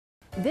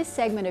This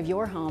segment of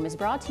Your Home is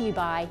brought to you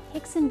by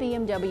Hickson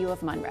BMW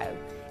of Monroe.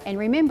 And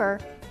remember,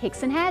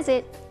 Hickson has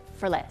it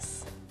for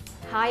less.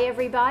 Hi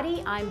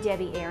everybody, I'm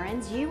Debbie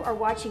Ahrens. You are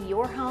watching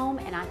Your Home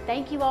and I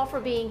thank you all for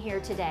being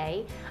here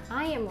today.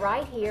 I am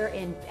right here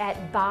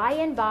at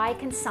Bye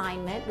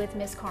Consignment with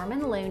Miss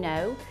Carmen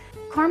Luno.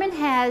 Carmen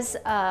has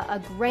a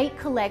great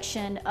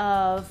collection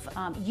of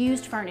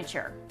used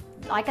furniture.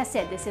 Like I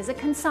said, this is a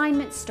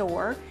consignment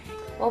store.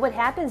 Well, what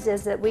happens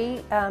is that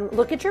we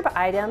look at your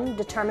item,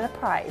 determine a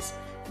price.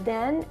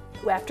 Then,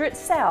 after it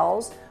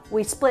sells,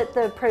 we split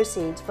the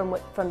proceeds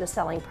from the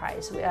selling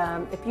price.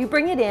 If you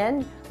bring it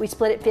in, we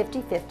split it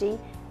 50-50.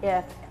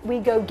 If we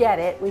go get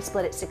it, we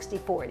split it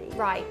 60-40.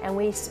 Right. And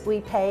we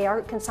pay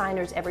our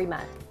consigners every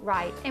month.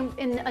 Right. And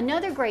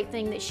another great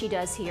thing that she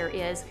does here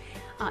is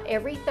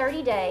every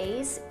 30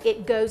 days,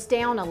 it goes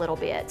down a little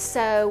bit.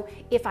 So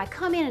if I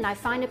come in and I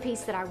find a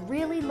piece that I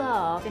really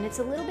love and it's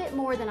a little bit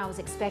more than I was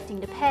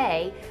expecting to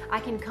pay, I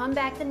can come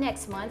back the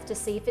next month to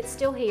see if it's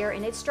still here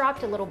and it's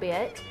dropped a little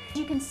bit.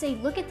 You can see,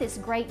 look at this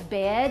great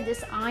bed,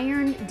 this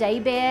iron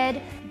day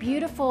bed,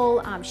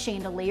 beautiful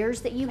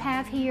chandeliers that you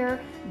have here,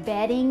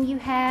 bedding you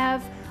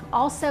have.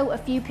 Also a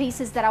few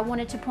pieces that I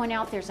wanted to point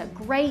out. There's a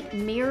great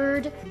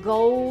mirrored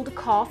gold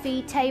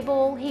coffee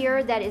table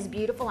here that is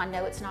beautiful. I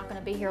know it's not going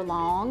to be here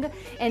long.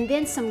 And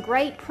then some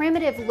great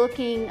primitive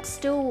looking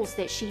stools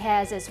that she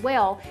has as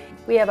well.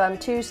 We have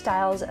two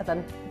styles of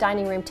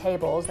dining room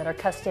tables that are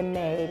custom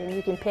made, and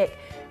you can pick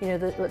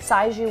what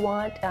size you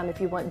want,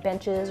 if you want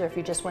benches or if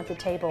you just want the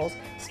tables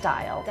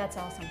style. That's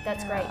awesome.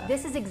 That's great.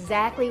 This is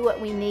exactly what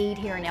we need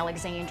here in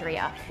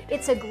Alexandria.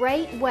 It's a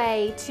great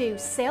way to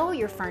sell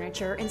your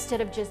furniture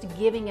instead of just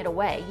giving it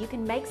away. You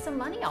can make some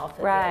money off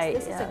of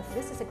this.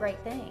 This is a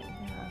great thing.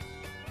 Yeah.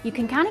 You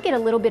can kind of get a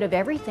little bit of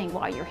everything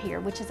while you're here,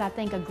 which is, I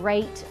think, a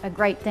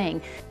great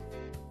thing.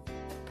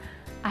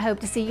 I hope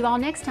to see you all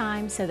next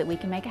time so that we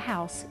can make a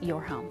house your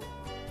home.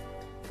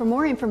 For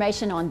more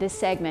information on this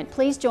segment,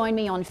 please join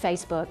me on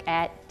Facebook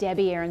at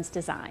Debbie Ahrens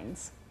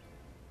Designs.